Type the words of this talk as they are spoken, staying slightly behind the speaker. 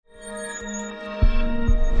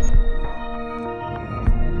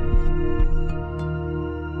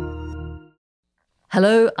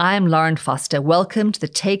Hello, I'm Lauren Foster. Welcome to the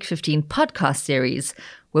Take 15 podcast series,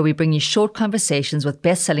 where we bring you short conversations with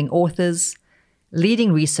best-selling authors,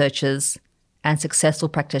 leading researchers, and successful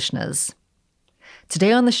practitioners.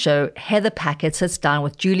 Today on the show, Heather Packard sits down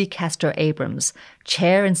with Julie Castro-Abrams,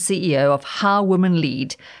 Chair and CEO of How Women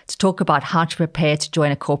Lead, to talk about how to prepare to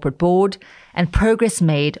join a corporate board and progress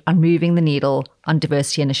made on moving the needle on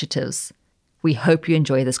diversity initiatives. We hope you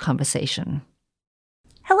enjoy this conversation.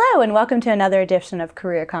 Hello, and welcome to another edition of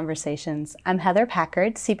Career Conversations. I'm Heather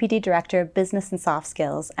Packard, CPD Director of Business and Soft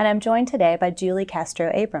Skills, and I'm joined today by Julie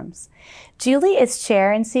Castro-Abrams. Julie is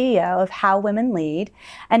Chair and CEO of How Women Lead,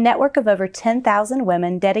 a network of over 10,000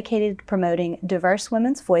 women dedicated to promoting diverse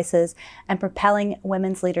women's voices and propelling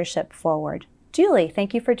women's leadership forward. Julie,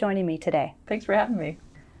 thank you for joining me today. Thanks for having me.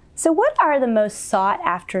 So what are the most sought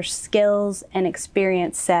after skills and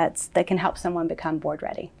experience sets that can help someone become board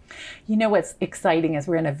ready? You know what's exciting is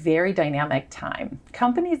we're in a very dynamic time.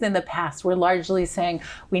 Companies in the past were largely saying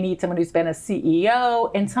we need someone who's been a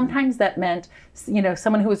CEO, and sometimes that meant,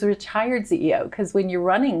 someone who was a retired CEO, because when you're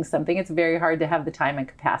running something, it's very hard to have the time and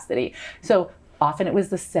capacity. So often it was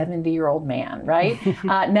the 70-year-old man, right?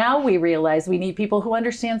 Now we realize we need people who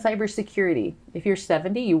understand cybersecurity. If you're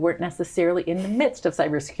 70, you weren't necessarily in the midst of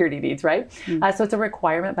cybersecurity needs, right? So it's a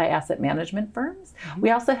requirement by asset management firms. We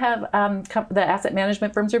also have the asset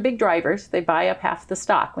management firms are big drivers. They buy up half the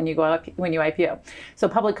stock when you IPO. So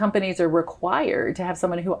public companies are required to have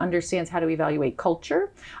someone who understands how to evaluate culture,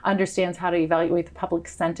 understands how to evaluate the public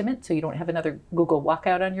sentiment, so you don't have another Google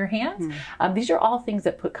walkout on your hands. These are all things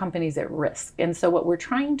that put companies at risk. And so what we're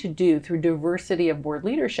trying to do through diversity of board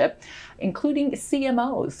leadership, including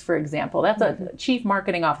CMOs, for example, that's a chief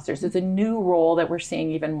marketing officers. It's a new role that we're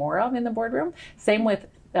seeing even more of in the boardroom. Same with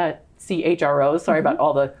CHROs, sorry about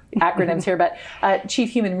all the acronyms here, but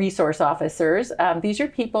chief human resource officers. These are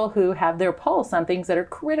people who have their pulse on things that are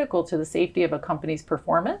critical to the safety of a company's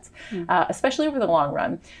performance, especially over the long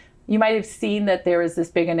run. You might have seen that there was this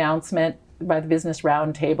big announcement by the Business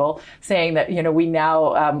Roundtable saying that, we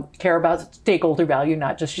now care about stakeholder value,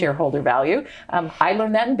 not just shareholder value. I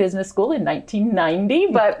learned that in business school in 1990,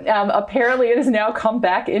 but apparently it has now come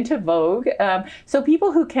back into vogue. So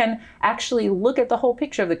people who can actually look at the whole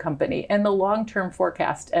picture of the company and the long-term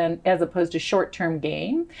forecast, and as opposed to short-term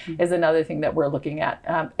gain, is another thing that we're looking at.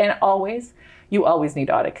 You always need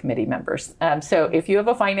audit committee members. So if you have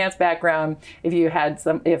a finance background, if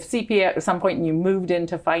CPA at some point and you moved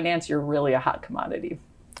into finance, you're really a hot commodity.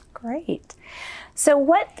 Great. So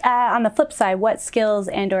on the flip side, what skills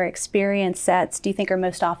and or experience sets do you think are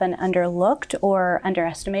most often underlooked or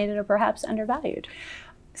underestimated or perhaps undervalued?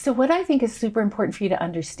 So what I think is super important for you to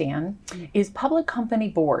understand is public company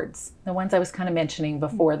boards, the ones I was kind of mentioning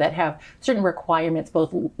before that have certain requirements,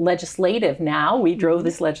 both legislative now. We drove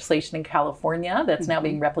this legislation in California that's now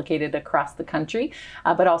being replicated across the country,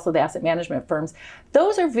 but also the asset management firms.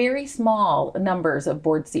 Those are very small numbers of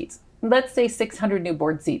board seats. Let's say 600 new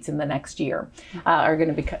board seats in the next year are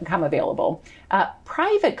going to become available.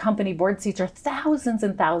 Private company board seats are thousands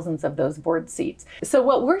and thousands of those board seats. So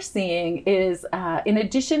what we're seeing is, in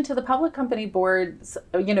addition to the public company boards,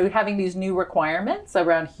 having these new requirements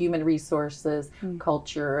around human resources,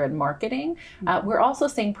 culture, and marketing, we're also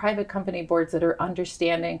seeing private company boards that are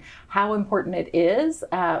understanding how important it is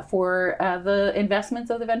for the investments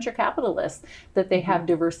of the venture capitalists that they have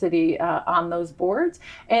diversity on those boards.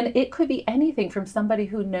 And it could be anything from somebody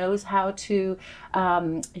who knows how to,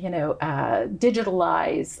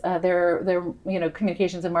 digitalize their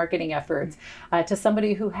communications and marketing efforts, to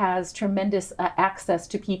somebody who has tremendous access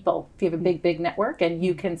to people. If you have a big network and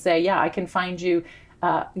you can say, I can find you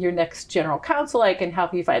your next general counsel, I can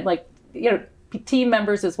help you find team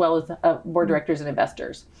members as well as board directors and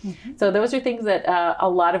investors. So those are things that a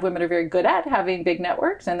lot of women are very good at, having big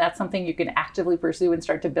networks, and that's something you can actively pursue and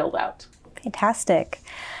start to build out. Fantastic.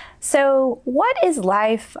 So what is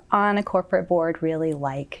life on a corporate board really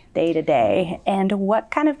like day to day, and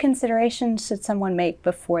what kind of considerations should someone make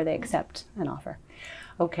before they accept an offer?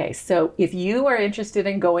 Okay, so if you are interested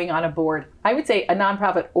in going on a board, I would say a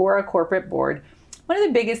nonprofit or a corporate board, one of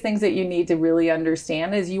the biggest things that you need to really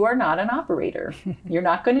understand is you are not an operator. You're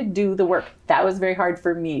not going to do the work. That was very hard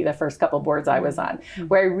for me the first couple boards I was on,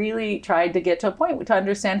 where I really tried to get to a point to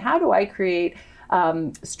understand, how do I create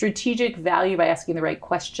strategic value by asking the right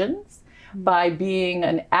questions, by being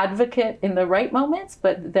an advocate in the right moments,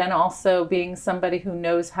 but then also being somebody who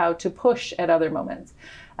knows how to push at other moments.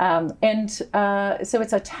 So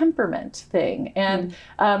it's a temperament thing. And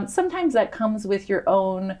sometimes that comes with your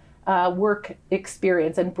own work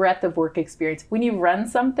experience and breadth of work experience. When you run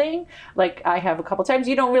something, like I have a couple times,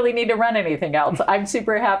 you don't really need to run anything else. I'm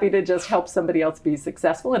super happy to just help somebody else be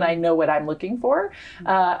successful, and I know what I'm looking for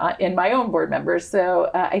in my own board members.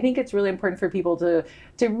 So I think it's really important for people to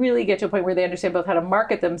really get to a point where they understand both how to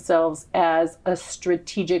market themselves as a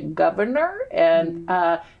strategic governor and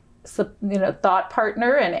thought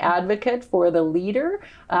partner and advocate for the leader,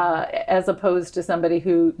 as opposed to somebody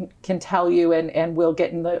who can tell you and will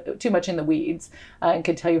get too much in the weeds and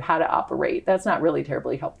can tell you how to operate. That's not really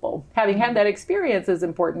terribly helpful. Having had that experience is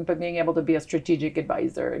important, but being able to be a strategic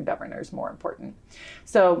advisor and governor is more important.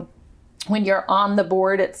 So when you're on the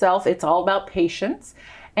board itself, it's all about patience.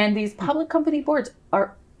 And these public company boards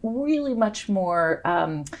are really much more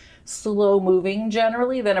slow moving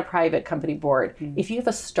generally than a private company board. If you have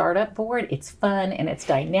a startup board, it's fun and it's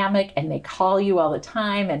dynamic and they call you all the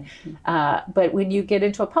time. And but when you get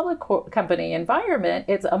into a public company environment,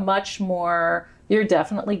 it's a much more, you're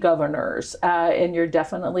definitely governors and you're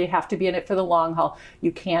definitely have to be in it for the long haul.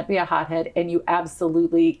 You can't be a hothead, and you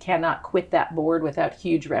absolutely cannot quit that board without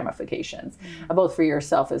huge ramifications, both for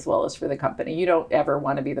yourself as well as for the company. You don't ever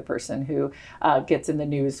want to be the person who gets in the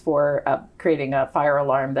news for creating a fire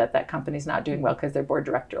alarm that company's not doing well because their board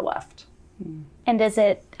director left. And is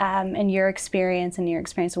it, in your experience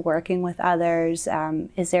of working with others,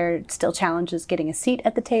 is there still challenges getting a seat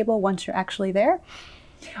at the table once you're actually there?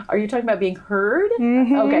 Are you talking about being heard?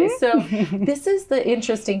 Okay, so this is the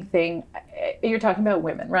interesting thing. You're talking about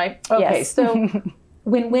women, right? Okay, yes. So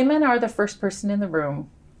when women are the first person in the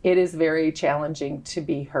room, it is very challenging to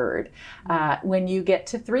be heard. When you get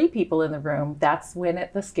to 3 people in the room, that's when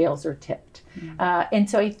the scales are tipped. And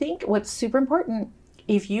so I think what's super important,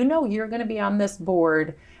 if you know you're going to be on this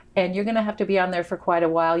board and you're going to have to be on there for quite a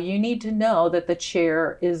while, you need to know that the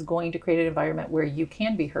chair is going to create an environment where you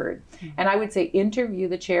can be heard. And I would say interview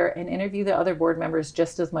the chair and interview the other board members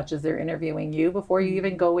just as much as they're interviewing you before you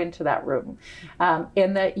even go into that room.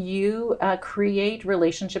 And that you create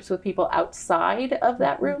relationships with people outside of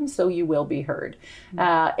that room so you will be heard.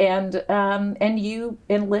 And you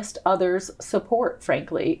enlist others' support,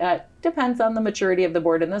 frankly. Depends on the maturity of the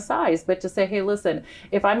board and the size, but to say, hey, listen,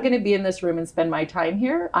 if I'm going to be in this room and spend my time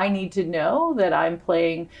here, I need to know that I'm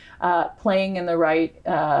playing in the right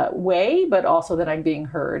way, but also that I'm being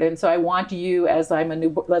heard. And so I want you, as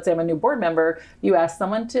let's say I'm a new board member, you ask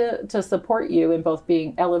someone to support you in both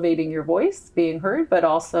elevating your voice, being heard, but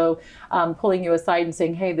also pulling you aside and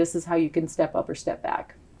saying, hey, this is how you can step up or step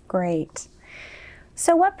back. Great.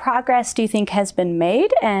 So what progress do you think has been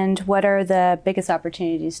made, and what are the biggest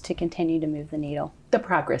opportunities to continue to move the needle? The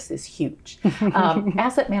progress is huge.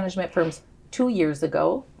 Asset management firms 2 years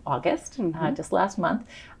ago, August, just last month,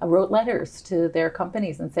 wrote letters to their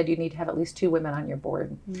companies and said you need to have at least 2 women on your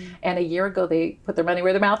board. And a year ago, they put their money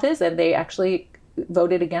where their mouth is, and they actually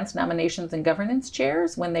voted against nominations and governance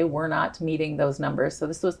chairs when they were not meeting those numbers. So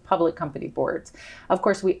this was public company boards. Of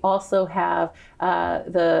course, we also have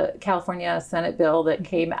the California Senate bill that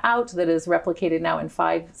came out that is replicated now in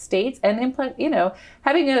 5 states and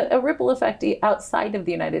having a ripple effect outside of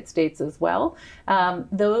the United States as well.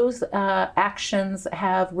 Those actions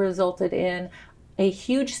have resulted in a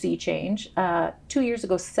huge sea change. 2 years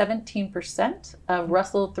ago, 17% of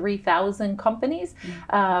Russell 3000 companies,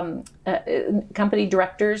 company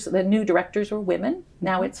directors, the new directors were women.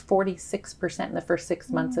 Now it's 46% in the first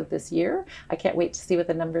 6 months of this year. I can't wait to see what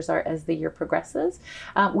the numbers are as the year progresses.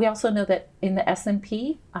 We also know that in the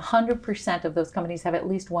S&P, 100% of those companies have at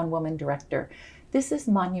least 1 woman director. This is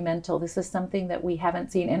monumental. This is something that we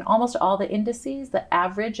haven't seen in almost all the indices. The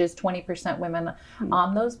average is 20% women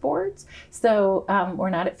on those boards. So we're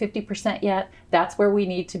not at 50% yet. That's where we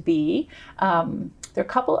need to be. There are a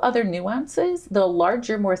couple other nuances. The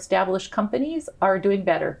larger, more established companies are doing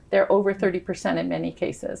better. They're over 30% in many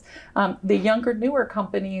cases. The younger, newer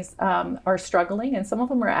companies are struggling, and some of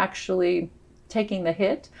them are actually taking the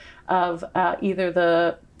hit of either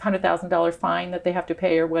the $100,000 fine that they have to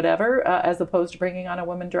pay or whatever, as opposed to bringing on a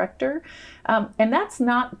woman director. And that's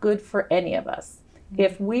not good for any of us.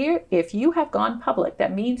 If you have gone public,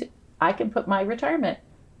 that means I can put my retirement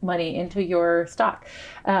money into your stock.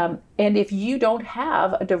 And if you don't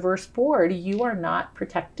have a diverse board, you are not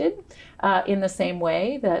protected in the same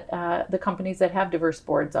way that the companies that have diverse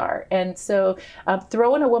boards are. And so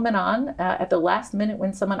throwing a woman on at the last minute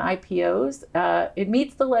when someone IPOs, it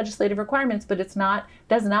meets the legislative requirements, but does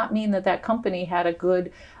not mean that company had a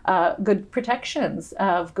good protections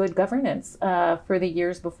of good governance for the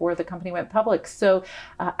years before the company went public. So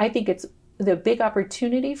I think it's the big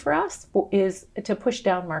opportunity for us is to push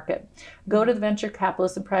down market. Go to the venture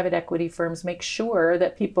capitalists and private equity firms, make sure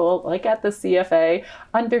that people like at the CFA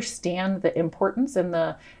understand the importance and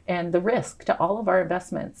the risk to all of our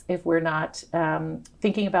investments if we're not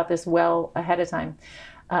thinking about this well ahead of time.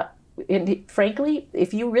 And frankly,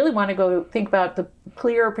 if you really want to go think about the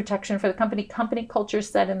clear protection for the company culture is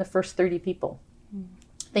set in the first 30 people.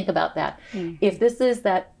 Think about that. If this is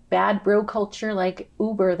that bad bro culture like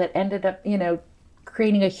Uber that ended up,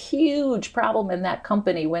 creating a huge problem in that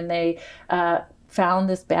company when they found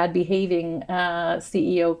this bad behaving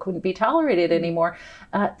CEO couldn't be tolerated anymore.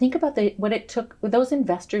 Think about what it took. Those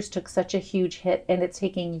investors took such a huge hit, and it's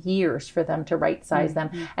taking years for them to right size them.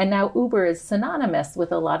 And now Uber is synonymous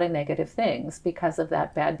with a lot of negative things because of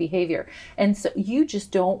that bad behavior. And so you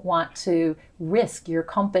just don't want to risk your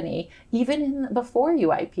company, even before you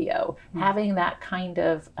IPO, having that kind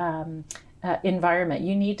of environment.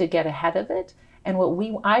 You need to get ahead of it. And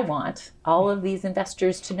I want all of these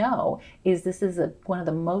investors to know is this is one of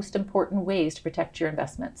the most important ways to protect your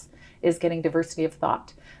investments is getting diversity of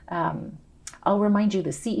thought. I'll remind you,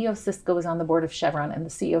 the CEO of Cisco was on the board of Chevron, and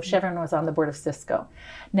the CEO of Chevron was on the board of Cisco.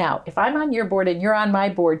 Now, if I'm on your board and you're on my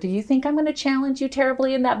board, do you think I'm going to challenge you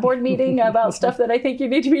terribly in that board meeting about stuff that I think you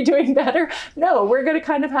need to be doing better? No, we're going to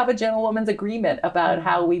kind of have a gentlewoman's agreement about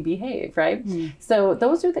how we behave, right? So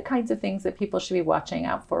those are the kinds of things that people should be watching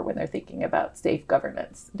out for when they're thinking about safe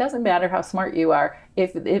governance. It doesn't matter how smart you are.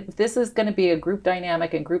 If this is going to be a group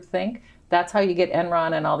dynamic and group think, that's how you get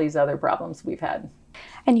Enron and all these other problems we've had.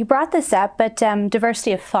 And you brought this up, but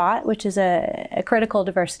diversity of thought, which is a critical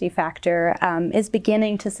diversity factor, is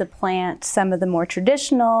beginning to supplant some of the more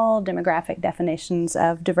traditional demographic definitions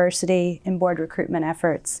of diversity in board recruitment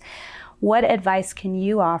efforts. What advice can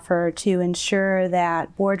you offer to ensure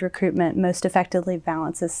that board recruitment most effectively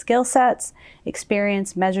balances skill sets,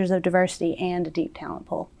 experience, measures of diversity, and a deep talent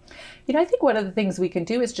pool? I think one of the things we can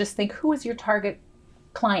do is just think, who is your target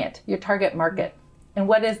client, your target market, and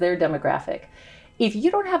what is their demographic? If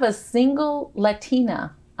you don't have a single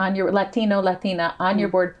Latina on your Latina on your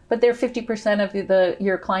board, but they're 50% of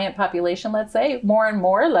your client population, let's say, more and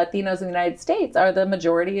more Latinos in the United States are the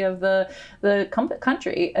majority of the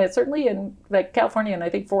country, certainly in like California and I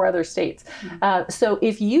think 4 other states. So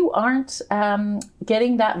if you aren't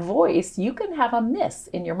getting that voice, you can have a miss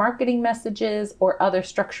in your marketing messages or other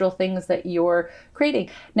structural things that you're creating.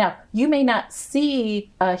 Now, you may not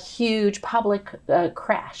see a huge public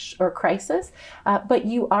crash or crisis, but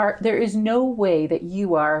there is no way that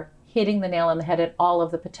you are hitting the nail on the head at all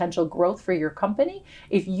of the potential growth for your company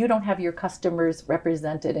if you don't have your customers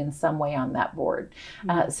represented in some way on that board.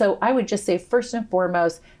 So I would just say, first and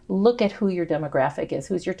foremost, look at who your demographic is,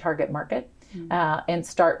 who's your target market, and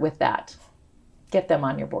start with that. Get them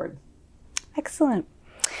on your board. Excellent.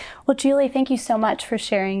 Well, Julie, thank you so much for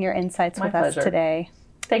sharing your insights with us today.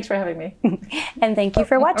 Thanks for having me. And thank you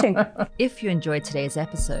for watching. If you enjoyed today's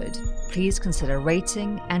episode, please consider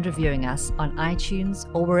rating and reviewing us on iTunes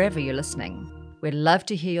or wherever you're listening. We'd love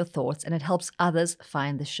to hear your thoughts, and it helps others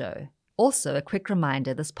find the show. Also, a quick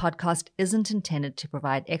reminder, this podcast isn't intended to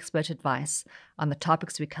provide expert advice on the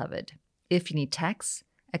topics we covered. If you need tax,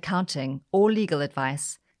 accounting, or legal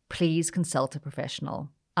advice, please consult a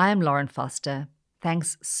professional. I am Lauren Foster.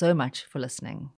 Thanks so much for listening.